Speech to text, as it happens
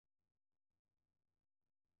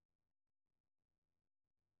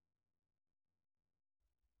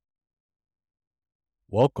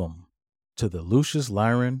Welcome to the Lucious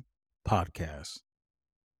Lyran podcast,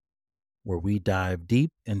 where we dive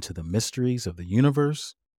deep into the mysteries of the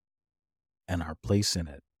universe and our place in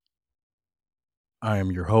it. I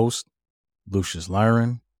am your host, Lucious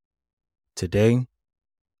Lyran. Today,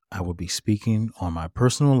 I will be speaking on my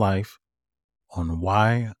personal life on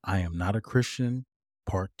why I am not a Christian,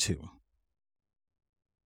 part 2.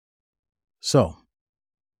 So,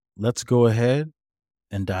 let's go ahead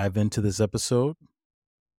and dive into this episode.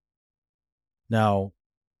 Now,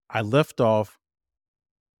 I left off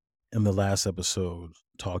in the last episode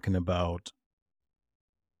talking about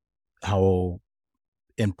how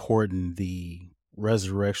important the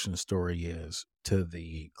resurrection story is to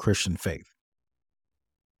the Christian faith,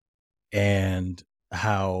 and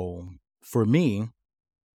how for me,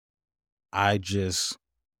 I just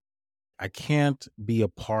I can't be a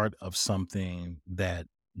part of something that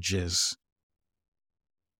just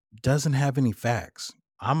doesn't have any facts.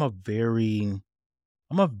 I'm a very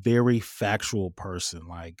I'm a very factual person.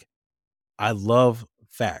 Like, I love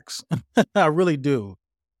facts. I really do,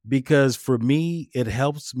 because for me it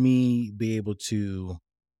helps me be able to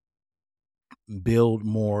build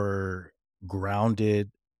more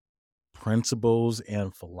grounded principles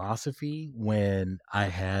and philosophy when I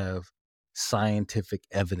have scientific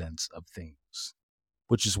evidence of things,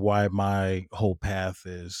 which is why my whole path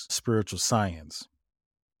is spiritual science,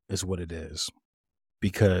 is what it is,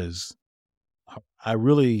 because I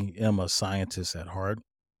really am a scientist at heart,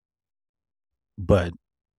 but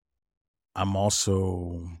I'm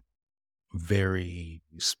also very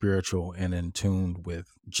spiritual and in tune with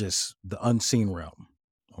just the unseen realm.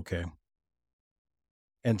 Okay.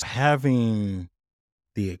 And having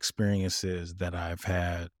the experiences that I've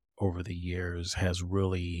had over the years has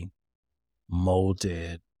really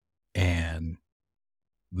molded and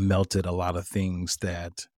melted a lot of things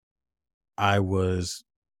that I was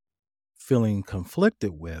feeling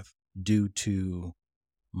conflicted with due to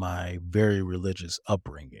my very religious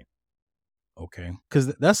upbringing. Okay.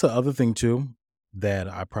 Because that's the other thing, too, that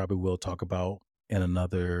I probably will talk about in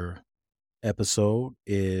another episode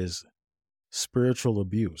is spiritual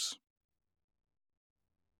abuse.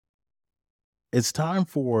 It's time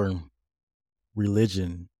for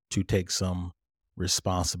religion to take some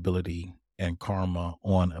responsibility and karma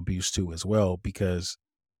on abuse too as well, because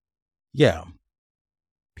yeah,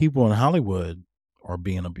 people in Hollywood are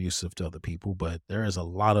being abusive to other people, but there is a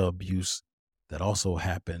lot of abuse that also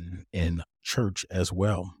happen in church as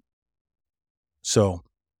well. So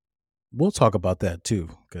we'll talk about that too,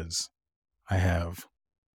 because I have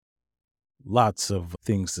lots of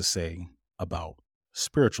things to say about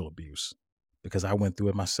spiritual abuse, because I went through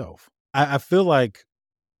it myself. I feel like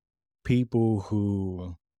people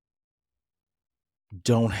who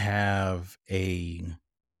don't have a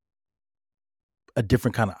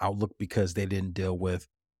different kind of outlook because they didn't deal with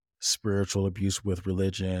spiritual abuse with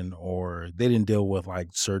religion, or they didn't deal with like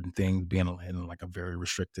certain things being in like a very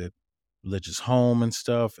restricted religious home and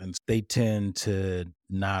stuff, and they tend to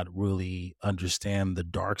not really understand the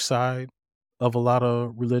dark side of a lot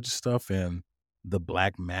of religious stuff and the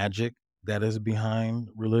black magic that is behind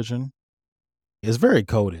religion. Is very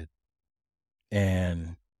coded,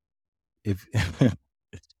 and if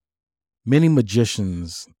many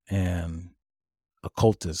magicians and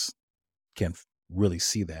occultists can really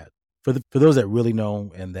see that. For those that really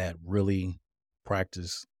know and that really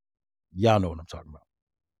practice, y'all know what I'm talking about.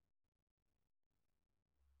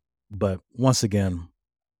 But once again,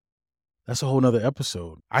 that's a whole nother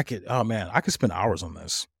episode. I could spend hours on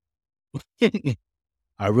this.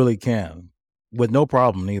 I really can. With no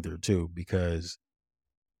problem either, too, because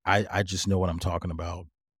I just know what I'm talking about,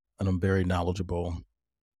 and I'm very knowledgeable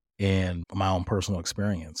in my own personal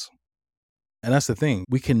experience. And that's the thing.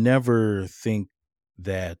 We can never think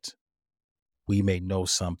that we may know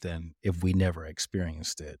something if we never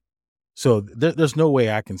experienced it. So there's no way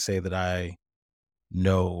I can say that I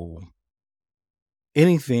know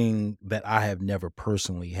anything that I have never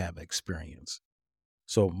personally have experienced.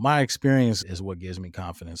 So my experience is what gives me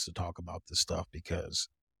confidence to talk about this stuff, because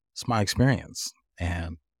it's my experience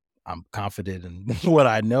and I'm confident in what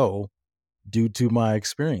I know due to my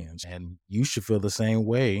experience. And you should feel the same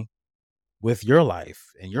way with your life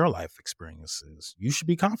and your life experiences. You should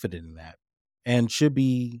be confident in that, and should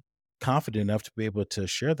be confident enough to be able to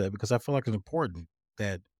share that, because I feel like it's important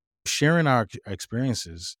that sharing our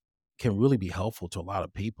experiences can really be helpful to a lot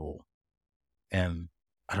of people. And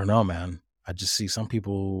I don't know, man. I just see some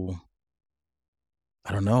people,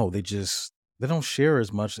 I don't know, they don't share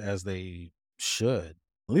as much as they should.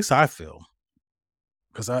 At least I feel.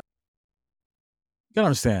 Because I you gotta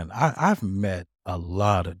understand, I've met a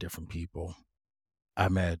lot of different people. I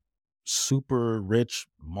met super rich,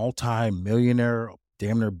 multi-millionaire,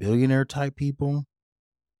 damn near billionaire type people.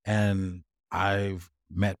 And I've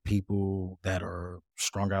met people that are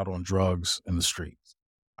strung out on drugs in the streets.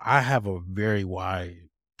 I have a very wide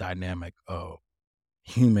dynamic of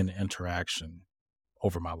human interaction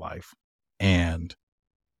over my life. And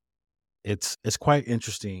it's quite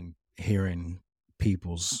interesting hearing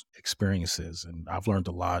people's experiences. And I've learned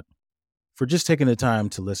a lot for just taking the time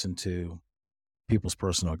to listen to people's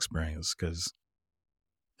personal experience because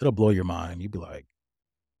it'll blow your mind. You'd be like,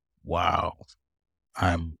 wow,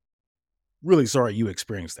 I'm really sorry you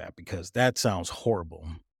experienced that because that sounds horrible.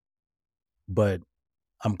 But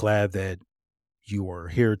I'm glad that you are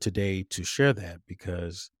here today to share that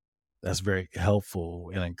because that's very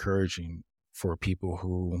helpful and encouraging for people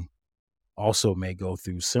who also may go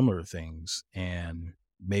through similar things and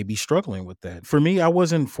may be struggling with that. For me, I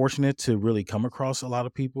wasn't fortunate to really come across a lot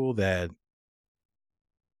of people that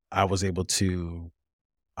I was able to,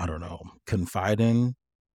 I don't know, confide in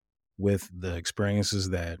with the experiences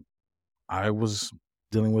that I was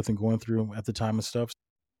dealing with and going through at the time and stuff.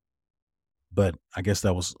 But I guess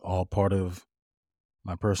that was all part of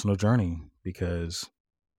my personal journey because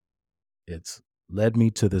it's led me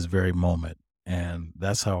to this very moment. And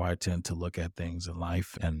that's how I tend to look at things in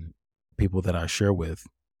life and people that I share with.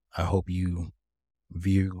 I hope you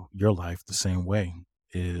view your life the same way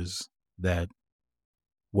is that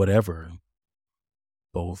whatever,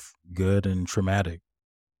 both good and traumatic,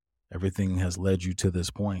 everything has led you to this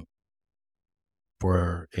point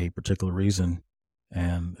for a particular reason.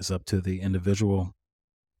 And it's up to the individual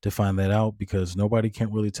to find that out because nobody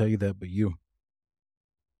can really tell you that but you.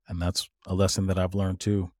 And that's a lesson that I've learned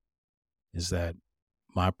too is that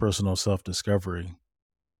my personal self discovery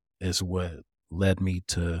is what led me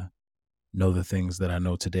to know the things that I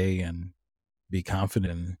know today and be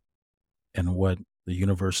confident in what the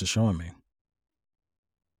universe is showing me.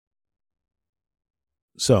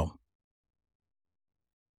 So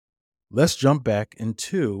let's jump back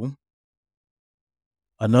into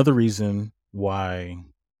another reason why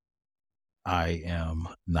I am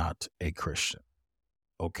not a Christian.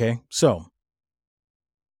 Okay. So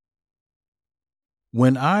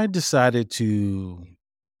when I decided to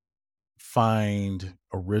find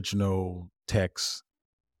original texts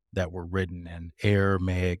that were written in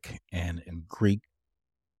Aramaic and in Greek,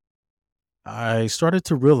 I started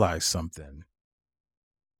to realize something.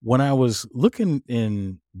 When I was looking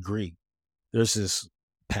in Greek, there's this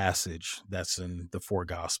passage that's in the four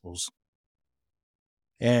gospels,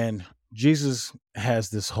 and Jesus has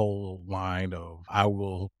this whole line of, I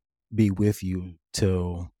will be with you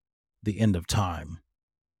till the end of time.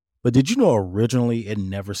 But did you know originally it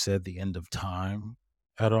never said the end of time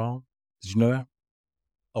at all? Did you know that?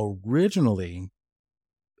 Originally,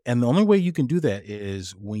 and the only way you can do that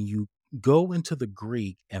is when you go into the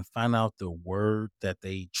Greek and find out the word that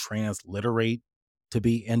they transliterate to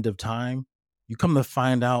be end of time, you come to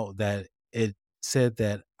find out that it said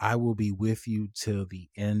that I will be with you till the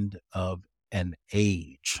end of an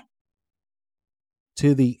age.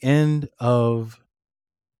 To the end of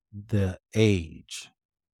the age.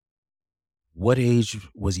 What age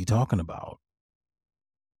was he talking about?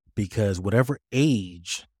 Because whatever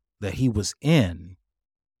age that he was in,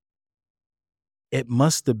 it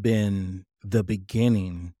must have been the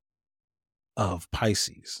beginning of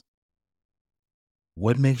Pisces.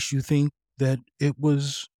 What makes you think that it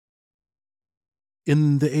was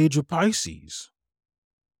in the age of Pisces?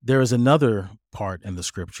 There is another part in the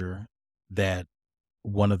scripture that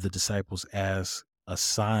one of the disciples asked a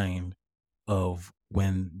sign of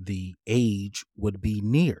when the age would be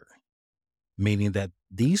near, meaning that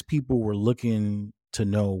these people were looking to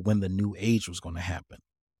know when the new age was going to happen.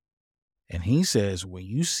 And he says, when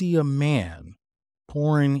you see a man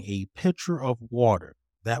pouring a pitcher of water,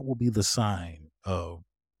 that will be the sign of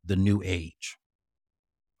the new age.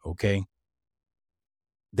 Okay.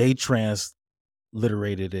 They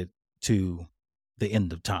transliterated it to the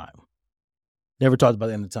end of time. Never talked about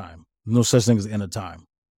the end of time. No such thing as the end of time.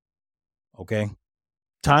 Okay.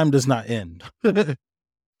 Time does not end. I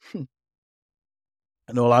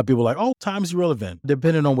know a lot of people are like, oh, time's irrelevant,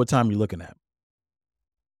 depending on what time you're looking at.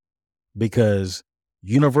 Because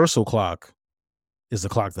universal clock is the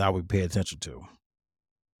clock that I would pay attention to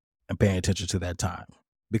and paying attention to that time.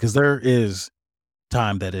 Because there is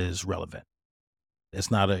time that is relevant.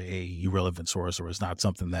 It's not a irrelevant source or it's not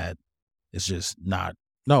something that is just not.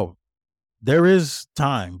 No, there is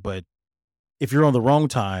time, but if you're on the wrong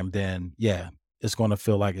time, then yeah, it's going to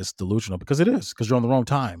feel like it's delusional because it is, because you're on the wrong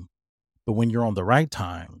time. But when you're on the right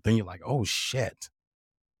time, then you're like, oh shit,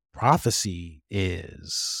 prophecy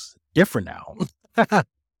is different now.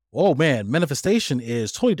 Oh man, manifestation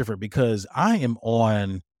is totally different because I am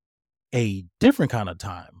on a different kind of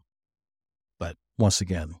time. But once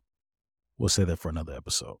again, we'll say that for another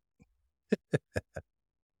episode.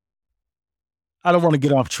 I don't want to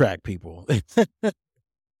get off track, people,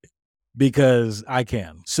 because I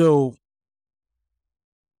can. So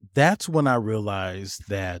that's when I realized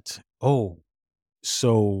that, oh,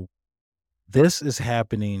 so this is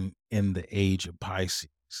happening in the age of Pisces,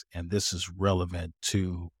 and this is relevant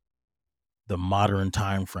to the modern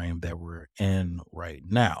time frame that we're in right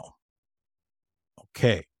now.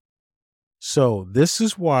 Okay. So this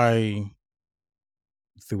is why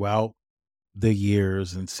throughout the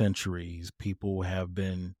years and centuries, people have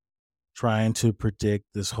been trying to predict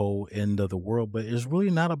this whole end of the world, but it's really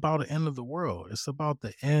not about an end of the world. It's about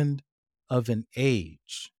the end of an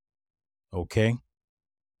age. Okay.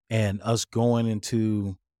 And us going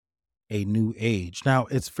into a new age. Now,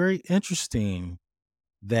 it's very interesting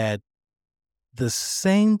that the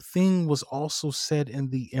same thing was also said in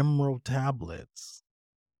the Emerald Tablets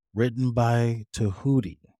written by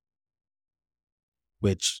Tahuti,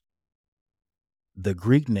 which the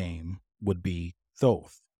Greek name would be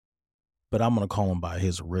Thoth, but I'm going to call him by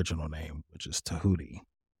his original name, which is Tahuti.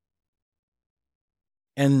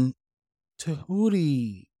 And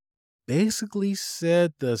Tahuti basically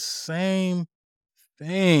said the same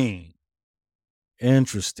thing.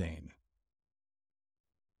 Interesting.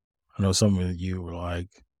 I know some of you were like,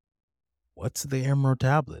 what's the Emerald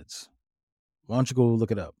Tablets? Why don't you go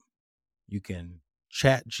look it up? You can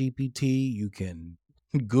chat GPT, you can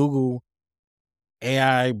Google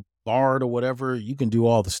AI Bard or whatever. You can do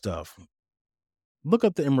all the stuff. Look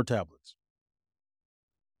up the Emerald Tablets.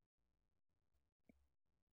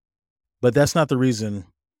 But that's not the reason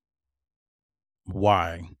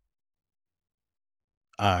why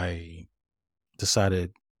I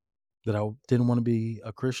decided that I didn't want to be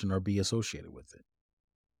a Christian or be associated with it.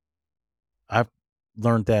 I've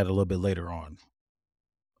learned that a little bit later on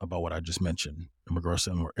about what I just mentioned in regards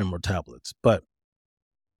to Emerald Tablets. But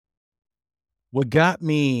what got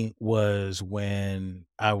me was when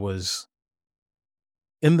I was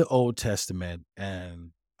in the Old Testament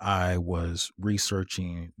and I was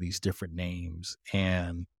researching these different names.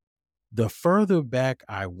 And the further back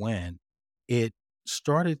I went, it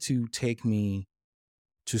started to take me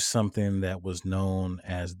to something that was known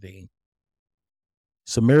as the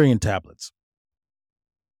Sumerian tablets.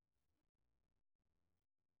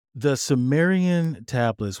 The Sumerian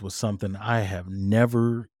tablets was something I have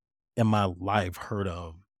never in my life heard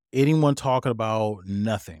of. Anyone talking about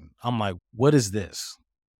nothing. I'm like, what is this?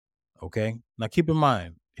 Okay. Now keep in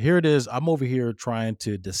mind, here it is. I'm over here trying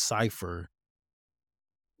to decipher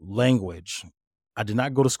language. I did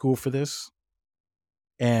not go to school for this.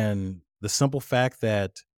 And the simple fact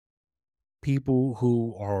that people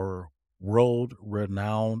who are world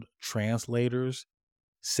renowned translators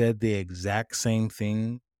said the exact same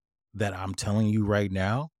thing that I'm telling you right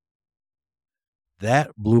now,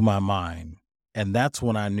 that blew my mind. And that's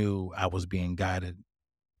when I knew I was being guided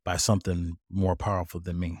by something more powerful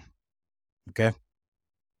than me. Okay.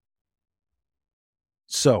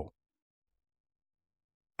 So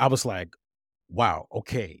I was like, wow,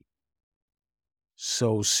 okay.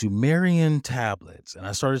 So Sumerian tablets. And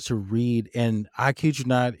I started to read, and I kid you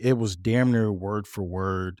not, it was damn near word for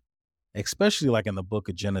word, especially like in the book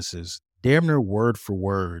of Genesis, damn near word for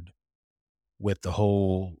word with the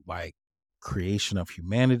whole like creation of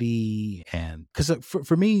humanity. And because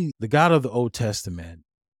for me, the God of the Old Testament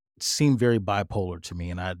seemed very bipolar to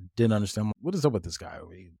me. And I didn't understand what is up with this guy.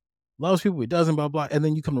 He loves people, he doesn't, blah, blah. And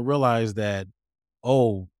then you come to realize that,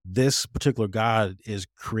 oh, this particular God is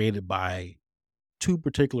created by two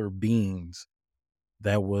particular beings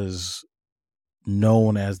that was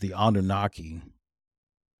known as the Anunnaki.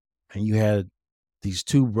 And you had these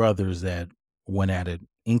two brothers that went at it,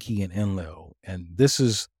 Enki and Enlil. And this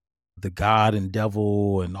is the God and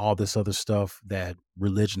devil and all this other stuff that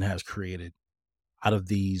religion has created out of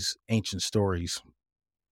these ancient stories.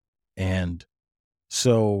 And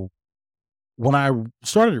so when I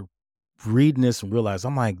started reading this and realized,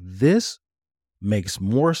 I'm like, this makes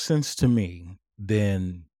more sense to me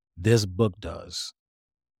than this book does.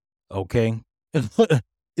 Okay.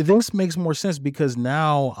 This makes more sense because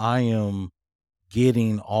now I am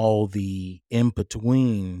getting all the in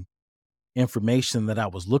between information that I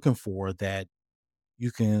was looking for, that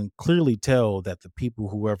you can clearly tell that the people,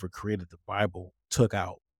 whoever created the Bible, took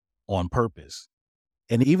out on purpose.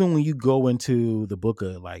 And even when you go into the book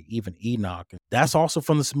of like even Enoch, that's also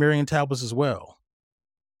from the Sumerian tablets as well.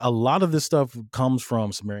 A lot of this stuff comes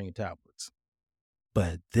from Sumerian tablets.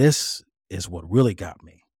 But this is what really got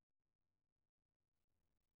me.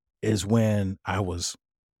 is when I was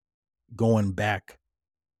going back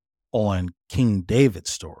on King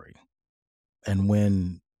David's story. And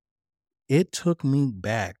when it took me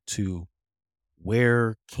back to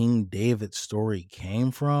where King David's story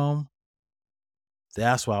came from,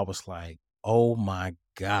 that's why I was like, oh my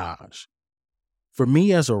gosh. For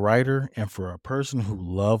me as a writer and for a person who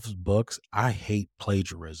loves books, I hate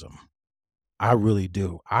plagiarism. I really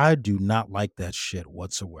do. I do not like that shit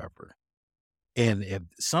whatsoever. And if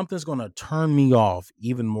something's going to turn me off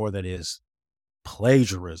even more, that is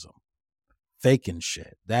plagiarism, faking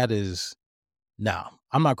shit. That is, no,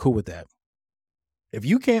 I'm not cool with that. If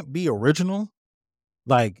you can't be original,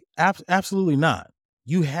 like, absolutely not.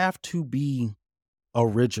 You have to be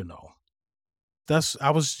original.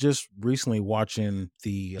 I was just recently watching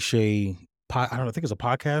the Shay, I don't know, I think it's a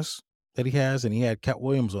podcast that he has, and he had Cat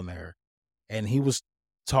Williams on there, and he was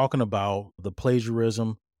talking about the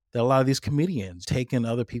plagiarism that a lot of these comedians taking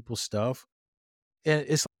other people's stuff. And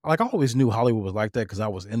it's like I always knew Hollywood was like that because I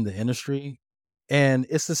was in the industry. And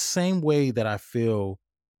it's the same way that I feel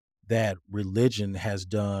that religion has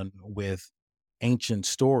done with ancient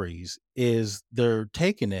stories is they're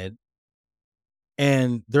taking it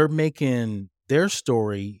and they're making their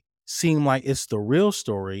story seem like it's the real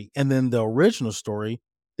story. And then the original story,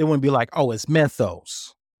 they wouldn't be like, oh, it's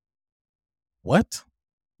mythos. What?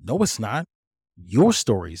 No, it's not. Your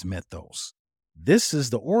story is mythos. This is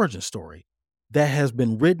the origin story that has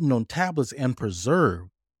been written on tablets and preserved.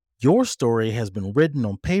 Your story has been written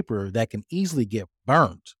on paper that can easily get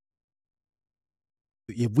burnt.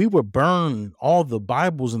 If we would burn all the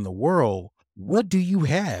Bibles in the world, what do you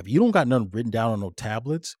have? You don't got nothing written down on no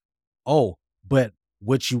tablets. Oh, but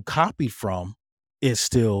what you copied from is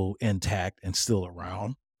still intact and still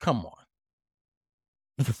around. Come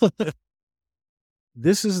on.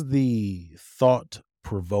 This is the thought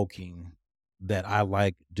provoking that I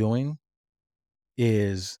like doing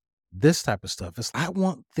is this type of stuff. It's I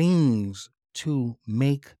want things to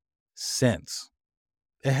make sense.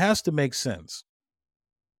 It has to make sense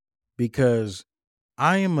because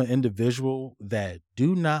I am an individual that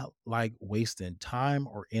do not like wasting time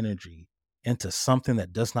or energy into something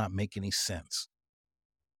that does not make any sense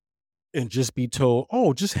and just be told,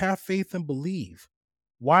 "Oh, just have faith and believe."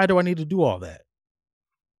 Why do I need to do all that?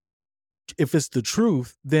 If it's the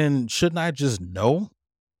truth, then shouldn't I just know?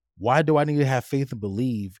 Why do I need to have faith and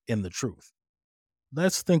believe in the truth?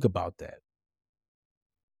 Let's think about that.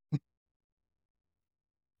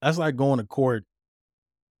 That's like going to court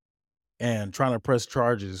and trying to press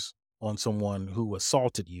charges on someone who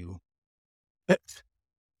assaulted you. Eh,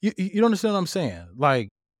 you don't understand what I'm saying? Like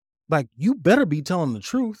you better be telling the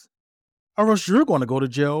truth, or else you're going to go to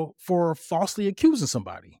jail for falsely accusing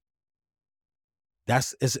somebody.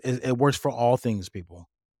 It works for all things, people.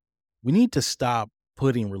 We need to stop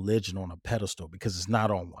putting religion on a pedestal because it's not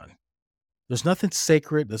on one. There's nothing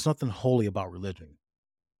sacred. There's nothing holy about religion.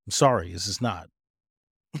 I'm sorry, it's just not.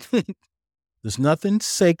 There's nothing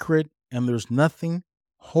sacred and there's nothing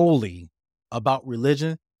holy about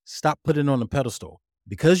religion. Stop putting it on a pedestal.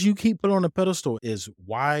 Because you keep putting it on a pedestal is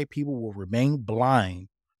why people will remain blind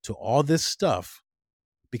to all this stuff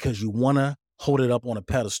because you want to hold it up on a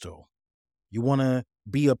pedestal. You want to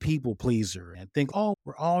be a people pleaser and think, oh,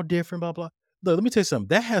 we're all different, blah, blah. Look, let me tell you something.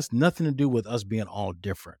 That has nothing to do with us being all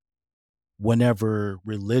different whenever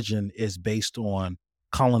religion is based on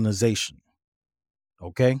colonization.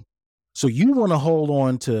 Okay. So you want to hold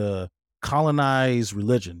on to colonized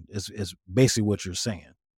religion is basically what you're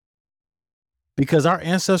saying. Because our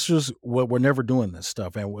ancestors were never doing this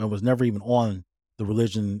stuff and was never even on the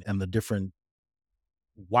religion and the different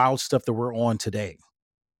wild stuff that we're on today.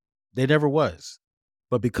 They never was.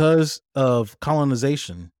 But because of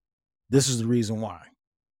colonization, this is the reason why.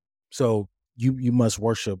 So you must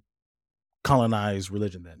worship colonized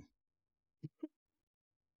religion then.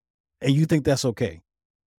 And you think that's okay.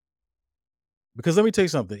 Because let me tell you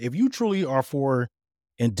something. If you truly are for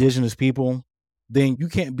indigenous people, then you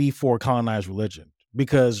can't be for colonized religion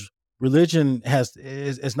because religion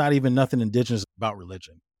is not even nothing indigenous about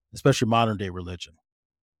religion, especially modern day religion.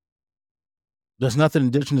 There's nothing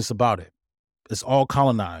indigenous about it. It's all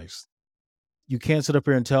colonized. You can't sit up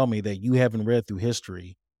here and tell me that you haven't read through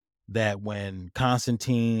history that when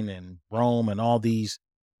Constantine and Rome and all these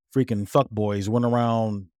freaking fuckboys went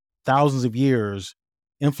around thousands of years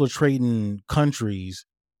infiltrating countries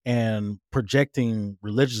and projecting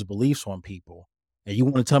religious beliefs on people. And you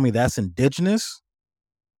want to tell me that's indigenous?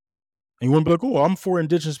 And you want to be like, oh, I'm for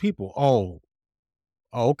indigenous people. Oh,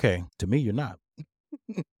 okay. To me, you're not.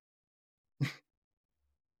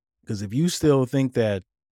 Because if you still think that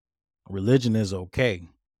religion is okay,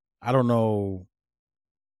 I don't know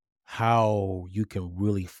how you can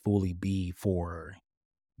really fully be for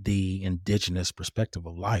the indigenous perspective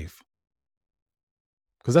of life.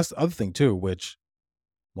 Because that's the other thing too, which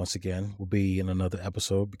once again will be in another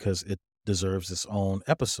episode because it deserves its own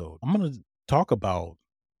episode. I'm going to talk about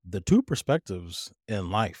the two perspectives in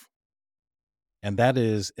life, and that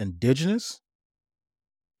is indigenous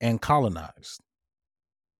and colonized.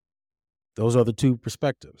 Those are the two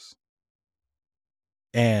perspectives.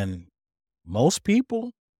 And most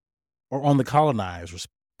people are on the colonized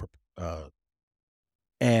uh,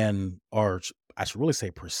 and I should really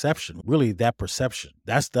say perception. Really, that perception.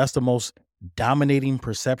 That's the most dominating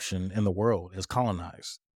perception in the world is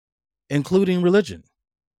colonized, including religion.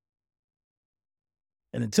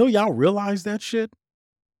 And until y'all realize that shit,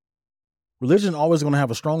 religion always going to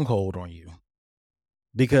have a stronghold on you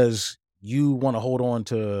because you want to hold on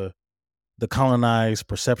to the colonized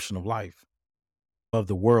perception of life, of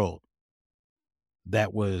the world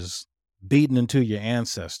that was beaten into your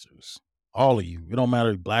ancestors. All of you. It don't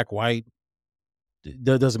matter black, white. It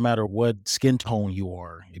doesn't matter what skin tone you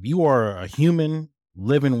are. If you are a human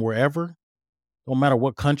living wherever, no matter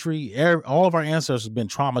what country, all of our ancestors have been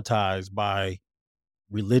traumatized by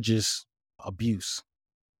religious abuse.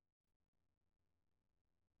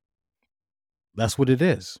 That's what it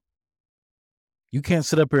is. You can't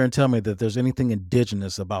sit up here and tell me that there's anything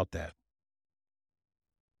indigenous about that.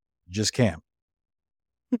 You just can't.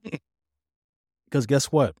 Because guess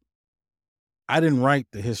what? I didn't write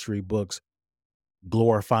the history books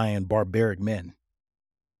glorifying barbaric men.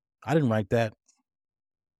 I didn't write that.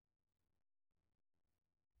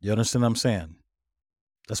 You understand what I'm saying?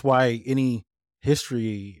 That's why any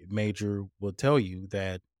history major will tell you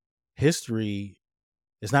that history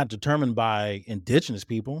is not determined by indigenous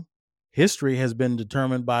people. History has been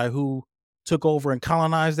determined by who took over and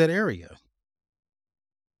colonized that area.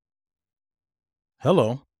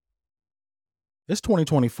 Hello, it's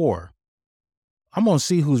 2024. I'm going to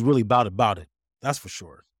see who's really about it. That's for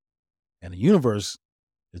sure. And the universe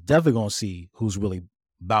is definitely going to see who's really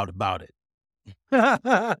about it.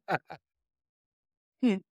 Because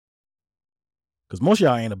most of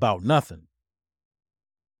y'all ain't about nothing.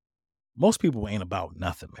 Most people ain't about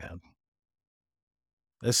nothing, man.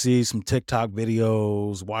 Let's see some TikTok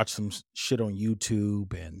videos, watch some shit on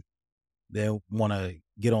YouTube, and they want to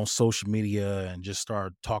get on social media and just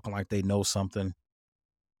start talking like they know something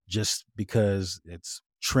just because it's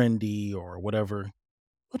trendy or whatever.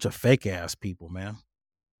 Bunch of fake ass people, man.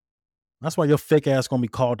 That's why your fake ass gonna be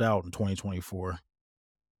called out in 2024.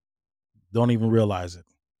 Don't even realize it,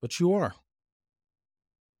 but you are.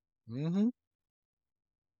 Hmm.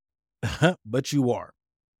 But you are.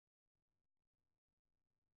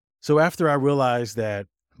 So after I realized that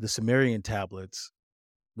the Sumerian tablets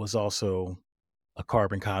was also a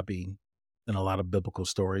carbon copy in a lot of biblical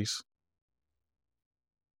stories,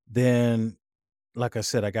 then, like I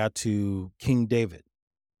said, I got to King David.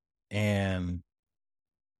 And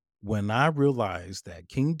when I realized that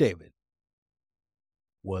King David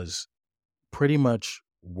was pretty much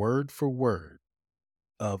word for word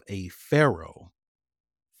of a pharaoh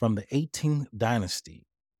from the 18th dynasty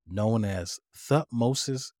known as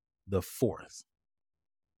Thutmose the Fourth,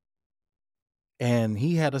 and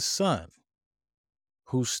he had a son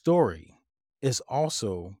whose story is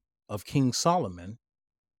also of King Solomon,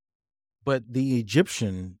 but the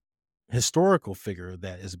Egyptian historical figure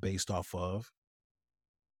that is based off of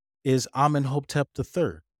is Amenhotep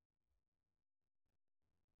III.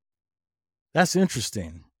 That's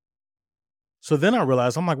interesting. So then I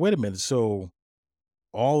realized, I'm like, wait a minute. So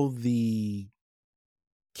all the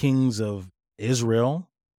kings of Israel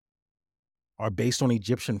are based on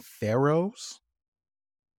Egyptian pharaohs?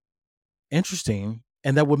 Interesting.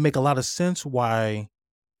 And that would make a lot of sense why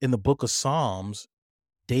in the book of Psalms,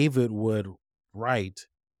 David would write,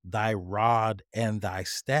 "Thy rod and thy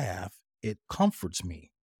staff, it comforts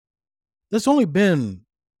me." There's only been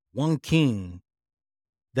one king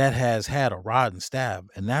that has had a rod and staff,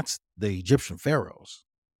 and that's the Egyptian pharaohs.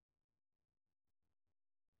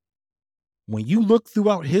 When you look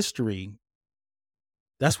throughout history,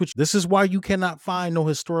 this is why you cannot find no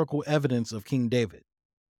historical evidence of King David.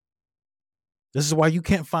 This is why you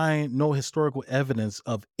can't find no historical evidence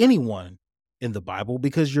of anyone in the Bible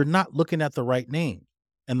because you're not looking at the right name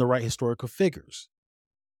and the right historical figures.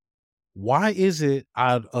 Why is it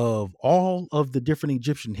out of all of the different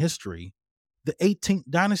Egyptian history, the 18th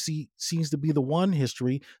dynasty seems to be the one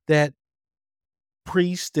history that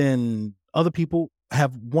priests and other people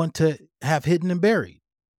have want to have hidden and buried?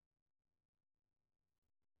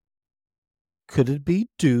 Could it be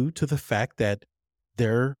due to the fact that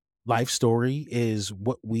their life story is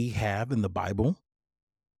what we have in the Bible?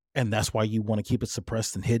 And that's why you want to keep it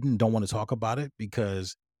suppressed and hidden, don't want to talk about it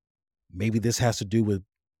because maybe this has to do with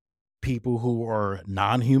people who are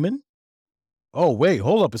non-human. Oh, wait,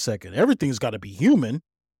 hold up a second. Everything's got to be human.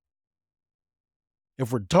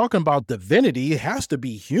 If we're talking about divinity, it has to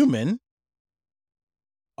be human.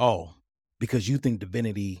 Oh, because you think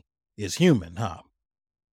divinity is human, huh?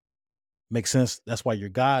 Makes sense. That's why your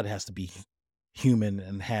God has to be human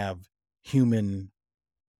and have human,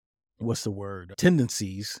 what's the word,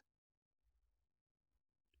 tendencies,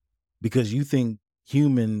 because you think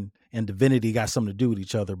human and divinity got something to do with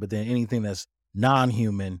each other, but then anything that's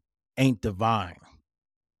non-human ain't divine.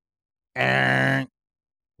 Eh,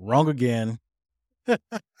 wrong again.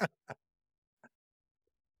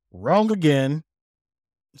 Wrong again.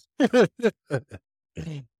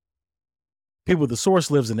 People, the source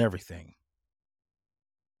lives in everything.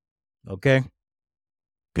 Okay.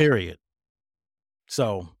 Period.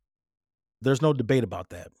 So there's no debate about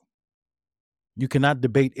that. You cannot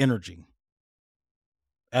debate energy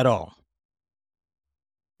at all.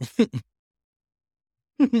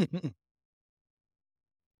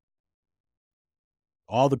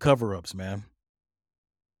 All the cover ups, man,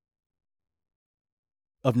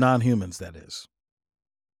 of non humans, that is.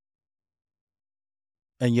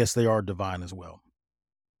 And yes, they are divine as well.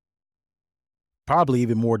 Probably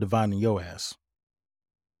even more divine than your ass.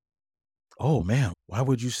 Oh, man. Why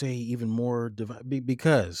would you say even more divine?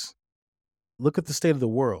 Because look at the state of the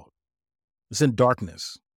world. It's in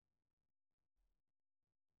darkness.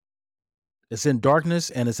 It's in darkness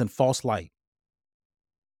and it's in false light.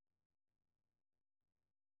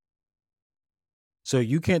 So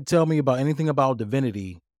you can't tell me about anything about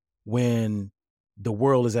divinity when the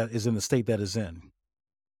world is in the state that is in.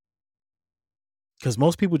 Because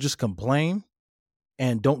most people just complain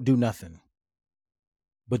and don't do nothing,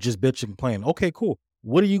 but just bitch and complain. Okay, cool.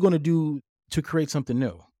 What are you going to do to create something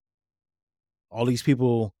new? All these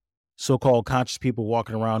people, so-called conscious people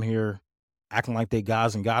walking around here acting like they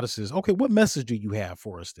gods and goddesses. Okay, what message do you have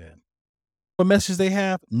for us then? What message they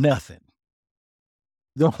have? Nothing.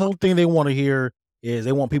 The whole thing they want to hear is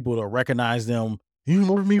they want people to recognize them. You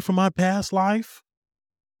remember me from my past life?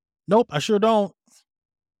 Nope, I sure don't.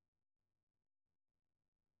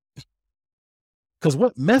 Because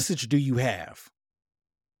what message do you have?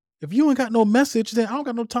 If you ain't got no message, then I don't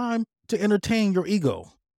got no time to entertain your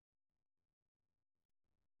ego.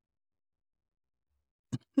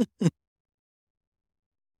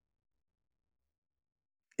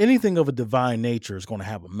 Anything of a divine nature is going to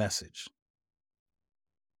have a message.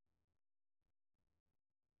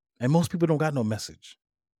 And most people don't got no message.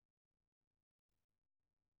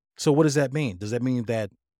 So what does that mean? Does that mean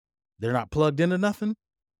that they're not plugged into nothing,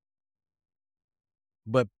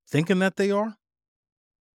 but thinking that they are?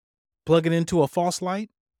 Plugging into a false light?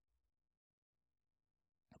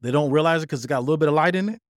 They don't realize it because it's got a little bit of light in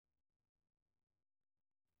it?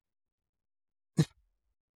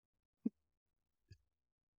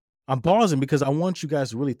 I'm pausing because I want you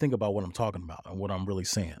guys to really think about what I'm talking about and what I'm really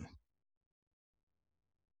saying.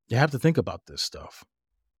 You have to think about this stuff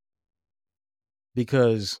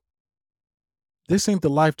because this ain't the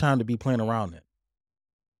lifetime to be playing around in.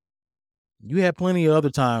 You had plenty of other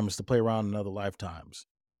times to play around in other lifetimes.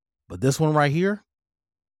 But this one right here,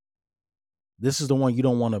 this is the one you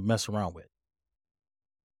don't want to mess around with.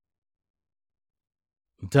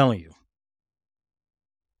 I'm telling you,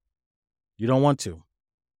 you don't want to.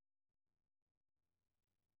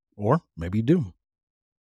 Or maybe you do.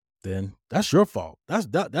 Then that's your fault.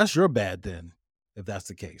 That's your bad then, if that's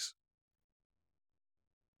the case.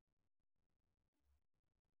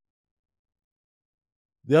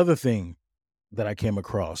 The other thing that I came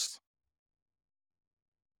across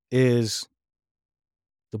is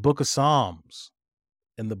the book of Psalms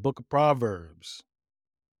and the book of Proverbs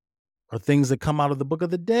are things that come out of the book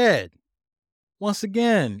of the dead. Once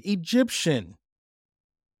again, Egyptian.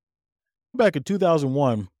 Back in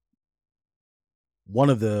 2001, one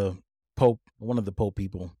of the Pope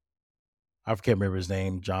people, I can't remember his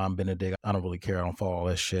name, John Benedict. I don't really care. I don't follow all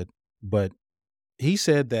that shit. But he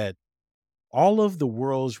said that all of the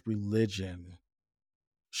world's religion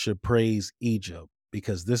should praise Egypt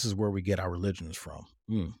because this is where we get our religions from.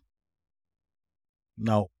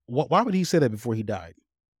 Now, why would he say that before he died?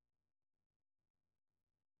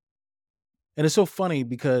 And it's so funny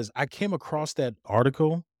because I came across that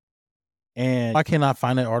article and I cannot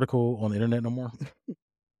find that article on the internet no more.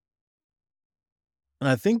 And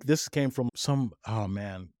I think this came from oh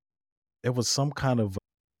man, it was some kind of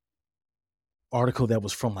article that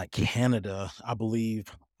was from like Canada, I believe.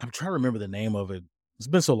 I'm trying to remember the name of it. It's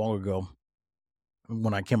been so long ago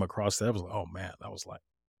when I came across that. I was like, oh man, that was like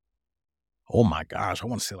Oh my gosh, I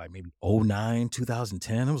want to say like maybe '09,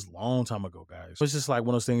 2010. It was a long time ago, guys. It's just like one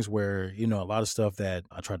of those things where, a lot of stuff that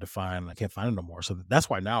I tried to find, I can't find it no more. So that's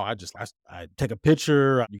why now I take a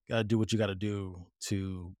picture. You gotta do what you gotta do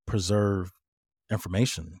to preserve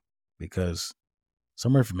information, because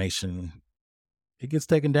some information, it gets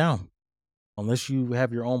taken down. Unless you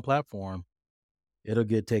have your own platform, it'll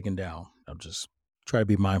get taken down. I'll just try to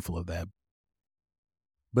be mindful of that.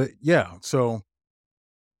 But yeah, so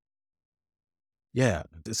yeah,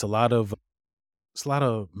 it's a lot of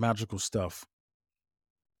magical stuff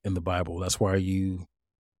in the Bible. That's why you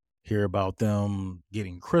hear about them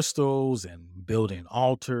getting crystals and building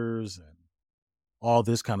altars and all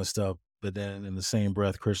this kind of stuff. But then in the same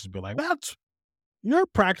breath, Christians be like, "That's you're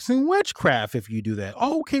practicing witchcraft if you do that."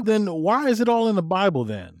 Oh, okay, then why is it all in the Bible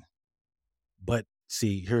then? But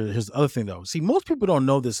see, here's the other thing though. See, most people don't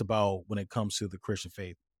know this about when it comes to the Christian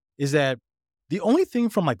faith, is that the only thing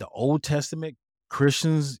from like the Old Testament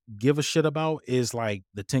Christians give a shit about is like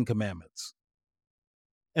the Ten Commandments.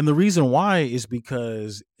 And the reason why is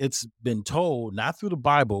because it's been told not through the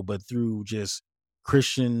Bible, but through just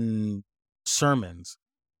Christian sermons,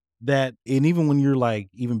 that, and even when you're like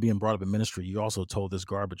even being brought up in ministry, you also told this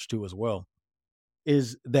garbage too as well,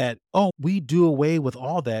 is that, oh, we do away with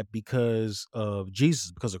all that because of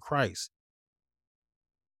Jesus, because of Christ.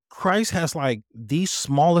 Christ has like the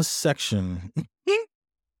smallest section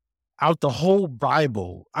out the whole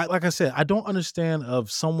Bible. Like I said, I don't understand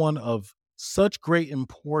of someone of such great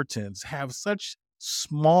importance have such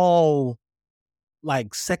small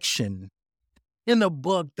like section in a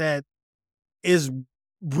book that is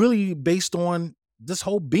really based on this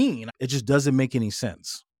whole being. It just doesn't make any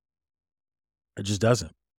sense. It just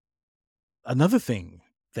doesn't. Another thing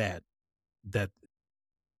that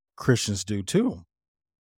Christians do too,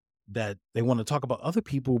 that they want to talk about other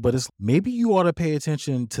people, but it's maybe you ought to pay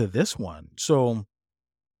attention to this one. So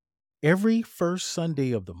every first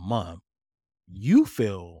Sunday of the month, you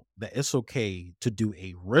feel that it's okay to do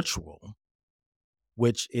a ritual,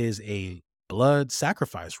 which is a blood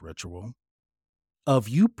sacrifice ritual of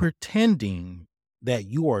you pretending that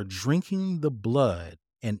you are drinking the blood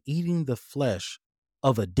and eating the flesh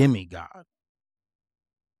of a demigod.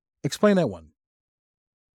 Explain that one.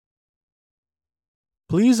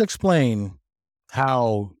 Please explain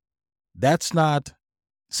how that's not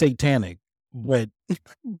satanic, but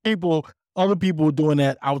people, other people doing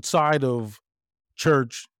that outside of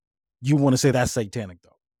church, you want to say that's satanic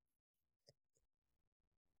though.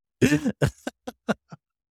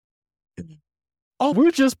 Oh,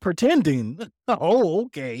 we're just pretending. Oh,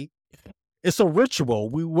 okay. It's a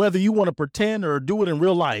ritual. Whether you want to pretend or do it in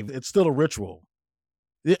real life, it's still a ritual.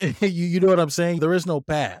 You know what I'm saying? There is no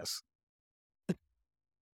pass.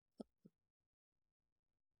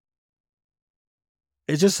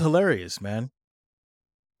 It's just hilarious, man.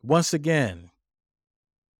 Once again,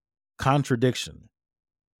 contradiction.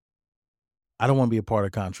 I don't want to be a part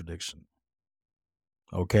of contradiction.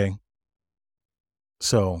 Okay.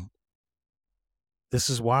 So this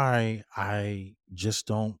is why I just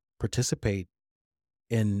don't participate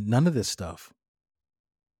in none of this stuff,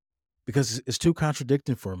 because it's too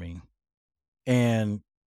contradicting for me. And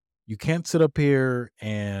you can't sit up here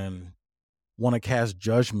and want to cast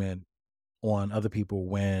judgment on other people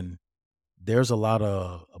when there's a lot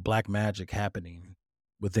of black magic happening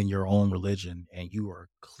within your own religion and you are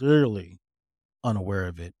clearly unaware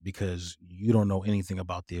of it because you don't know anything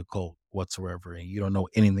about the occult whatsoever and you don't know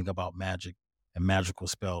anything about magic and magical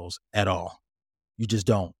spells at all. You just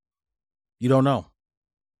don't. You don't know.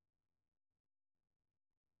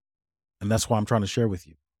 And that's why I'm trying to share with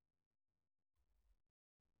you.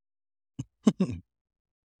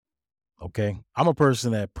 Okay? I'm a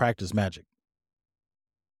person that practice magic.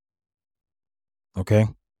 Okay?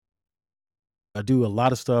 I do a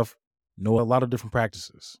lot of stuff, know a lot of different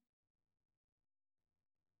practices.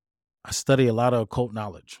 I study a lot of occult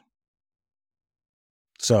knowledge.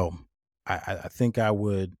 So I think I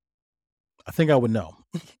would know.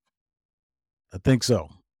 I think so.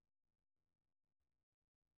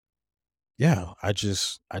 Yeah. I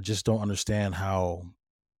just don't understand how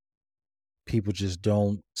people just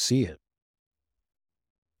don't see it.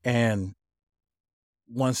 And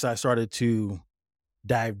once I started to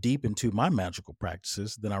dive deep into my magical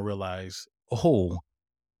practices, then I realized, oh,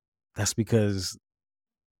 that's because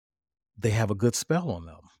they have a good spell on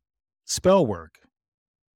them. Spell work.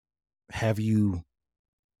 Have you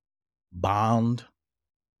bound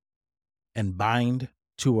and bind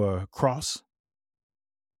to a cross,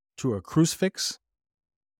 to a crucifix,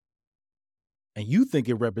 and you think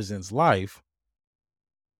it represents life,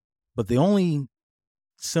 but the only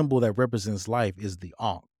symbol that represents life is the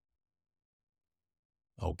ankh.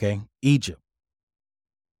 Okay. Egypt.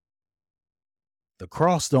 The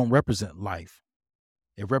cross don't represent life.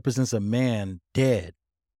 It represents a man dead.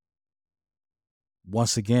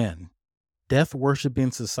 Once again, death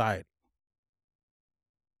worshiping society.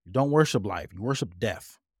 You don't worship life, you worship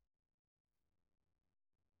death.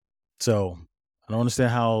 So I don't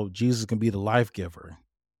understand how Jesus can be the life giver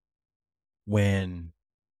when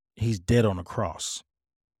he's dead on a cross.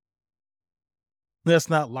 That's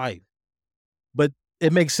not life. But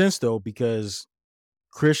it makes sense though, because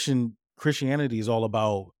Christianity is all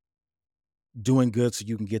about doing good so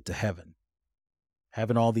you can get to heaven,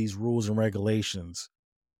 having all these rules and regulations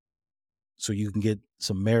so you can get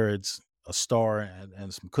some merits, a star,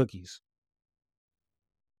 and some cookies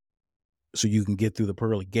so you can get through the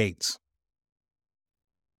pearly gates.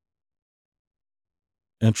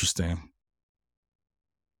 Interesting.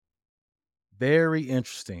 Very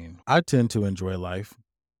interesting. I tend to enjoy life,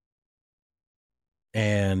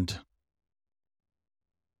 and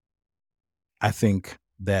I think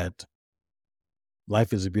that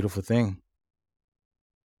life is a beautiful thing.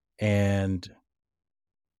 And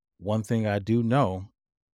one thing I do know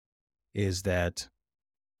is that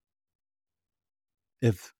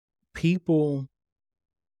if people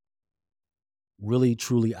really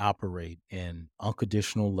truly operate in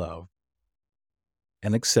unconditional love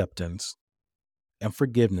and acceptance and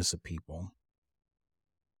forgiveness of people,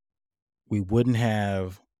 we wouldn't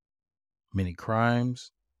have many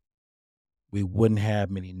crimes. We wouldn't have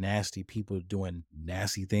many nasty people doing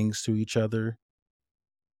nasty things to each other.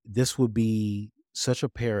 This would be such a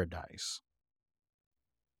paradise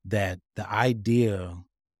that the idea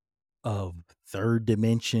of third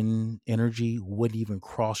dimension energy wouldn't even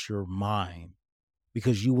cross your mind,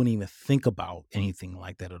 because you wouldn't even think about anything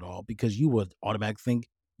like that at all, because you would automatically think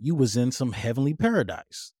you was in some heavenly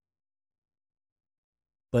paradise.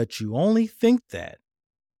 But you only think that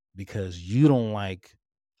because you don't like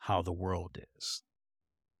how the world is.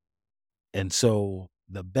 And so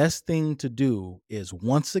the best thing to do is,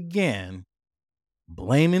 once again,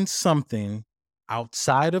 blaming something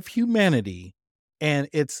outside of humanity, and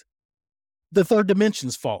it's the third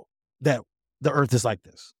dimension's fault that the earth is like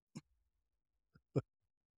this.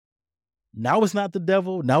 Now it's not the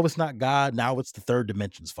devil, now it's not God, now it's the third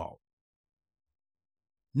dimension's fault.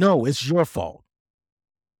 No, it's your fault.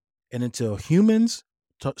 And until humans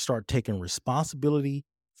start taking responsibility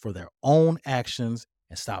for their own actions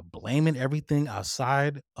and stop blaming everything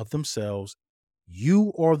outside of themselves,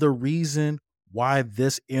 you are the reason why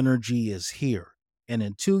this energy is here. And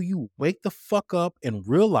until you wake the fuck up and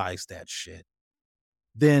realize that shit,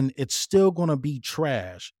 then it's still going to be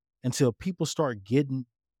trash until people start getting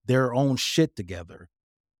their own shit together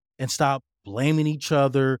and stop blaming each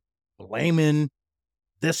other, blaming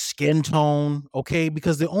this skin tone, okay?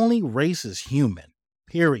 Because the only race is human,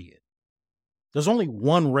 period. There's only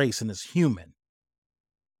one race and it's human.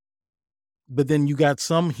 But then you got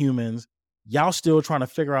some humans, y'all still trying to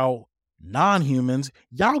figure out non-humans.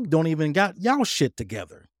 Y'all don't even got y'all shit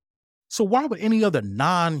together. So why would any other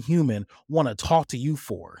non-human want to talk to you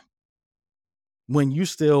for when you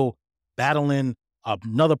still battling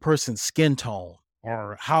another person's skin tone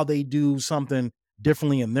or how they do something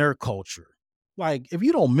differently in their culture? Like, if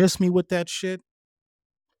you don't miss me with that shit,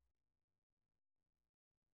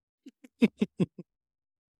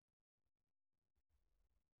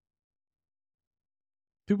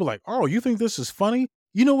 people are like, oh, you think this is funny?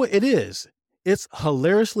 You know what it is? It's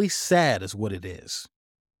hilariously sad, is what it is.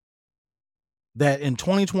 That in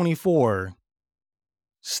 2024,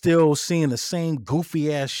 still seeing the same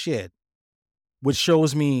goofy ass shit, which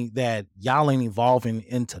shows me that y'all ain't evolving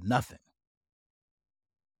into nothing.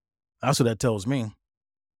 That's what that tells me.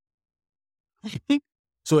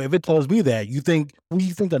 So if it tells me that, you think, what do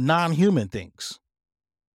you think a non-human thinks?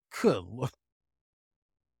 Good Lord.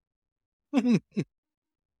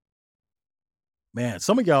 Man,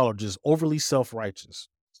 some of y'all are just overly self-righteous,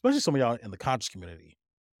 especially some of y'all in the conscious community.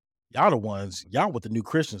 Y'all the ones, y'all what the new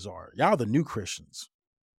Christians are. Y'all the new Christians.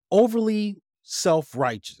 Overly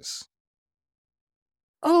self-righteous.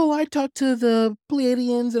 Oh, I talked to the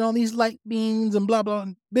Pleiadians and all these light beings and blah, blah.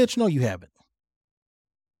 Bitch, no, you haven't.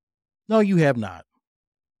 No, you have not.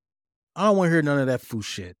 I don't want to hear none of that foo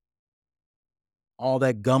shit. All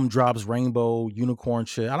that gumdrops, rainbow, unicorn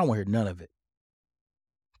shit. I don't want to hear none of it.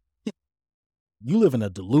 You live in a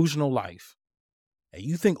delusional life. And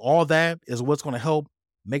you think all that is what's going to help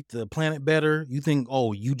make the planet better? You think,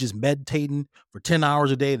 oh, you just meditating for 10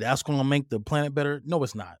 hours a day, that's going to make the planet better? No,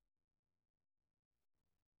 it's not.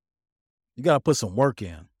 You got to put some work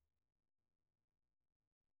in.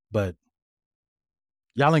 But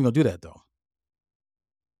y'all ain't going to do that, though.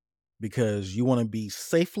 because you want to be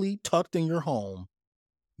safely tucked in your home,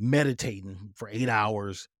 meditating for 8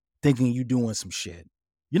 hours, thinking you doing some shit.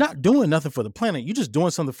 You're not doing nothing for the planet. You're just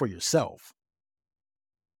doing something for yourself.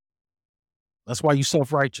 That's why you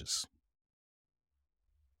self-righteous.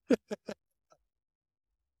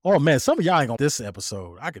 Oh man, some of y'all ain't on this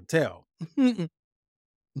episode. I can tell.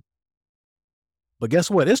 But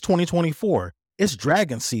guess what? It's 2024. It's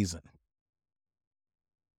dragon season.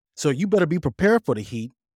 So you better be prepared for the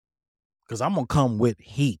heat, because I'm going to come with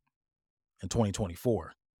heat in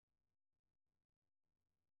 2024.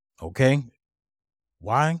 Okay?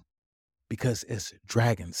 Why? Because it's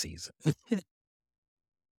dragon season.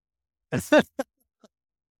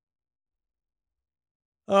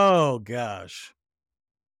 Oh gosh.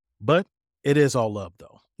 But it is all love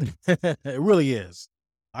though. It really is.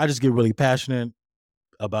 I just get really passionate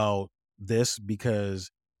about this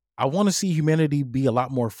because I want to see humanity be a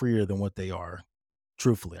lot more freer than what they are.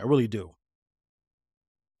 Truthfully, I really do.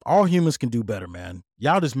 All humans can do better, man.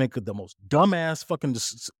 Y'all just make the most dumbass fucking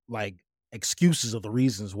like excuses of the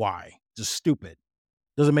reasons why. Just stupid.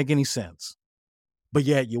 Doesn't make any sense. But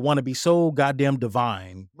yet you want to be so goddamn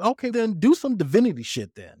divine. Okay, then do some divinity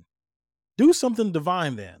shit then. Do something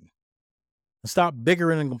divine then. And stop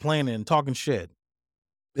bickering and complaining and talking shit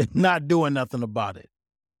and not doing nothing about it.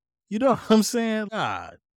 You know what I'm saying?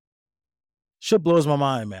 God. Shit blows my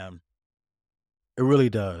mind, man. It really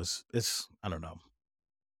does. I don't know.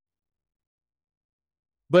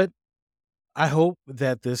 But I hope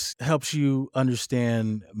that this helps you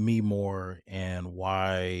understand me more and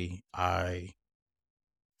why I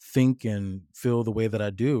think and feel the way that I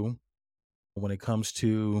do when it comes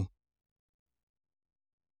to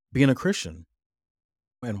being a Christian,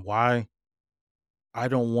 and why I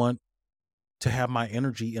don't want to have my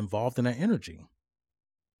energy involved in that energy,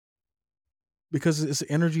 because it's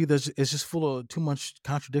energy it's just full of too much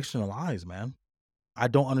contradiction and lies, man. I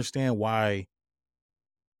don't understand why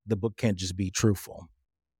the book can't just be truthful.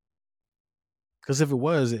 Because if it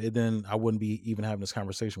was, then I wouldn't be even having this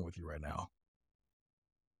conversation with you right now.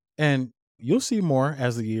 And you'll see more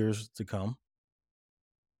as the years to come.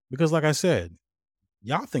 Because, like I said,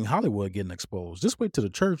 y'all think Hollywood getting exposed. Just wait till the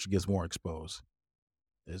church gets more exposed.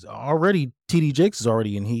 There's already TD Jakes is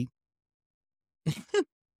already in heat,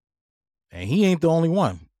 and he ain't the only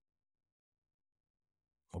one.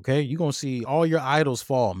 Okay, you're gonna see all your idols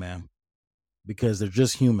fall, man, because they're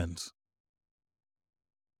just humans.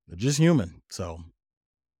 They're just human. So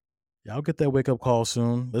y'all get that wake up call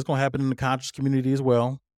soon. That's gonna happen in the conscious community as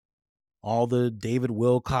well. All the David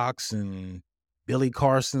Wilcox and Billy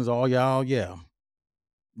Carsons, all y'all, yeah.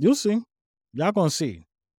 You'll see. Y'all gonna see.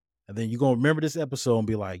 And then you're gonna remember this episode and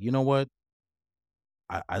be like, you know what?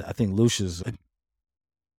 I think Lucious,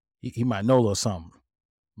 he might know a little something.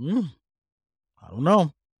 I don't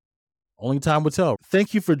know. Only time will tell.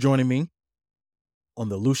 Thank you for joining me on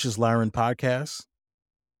the Lucious Lyran podcast.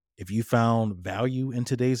 If you found value in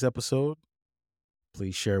today's episode,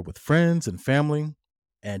 please share it with friends and family.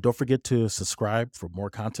 And don't forget to subscribe for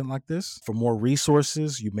more content like this. For more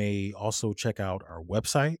resources, you may also check out our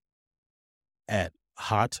website at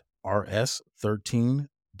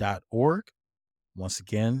hotrs13.org. Once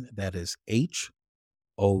again, that is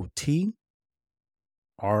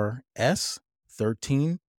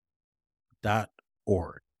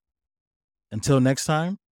HOTRS13.org. Until next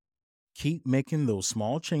time, keep making those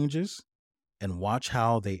small changes and watch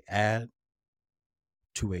how they add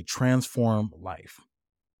to a transformed life.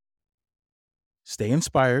 Stay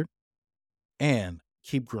inspired and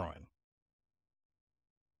keep growing.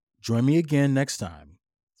 Join me again next time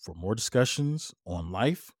for more discussions on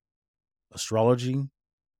life, astrology,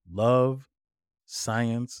 love,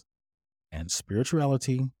 science, and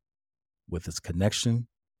spirituality with its connection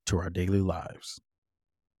to our daily lives.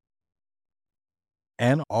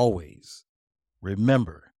 And always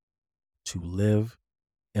remember to live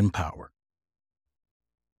in power.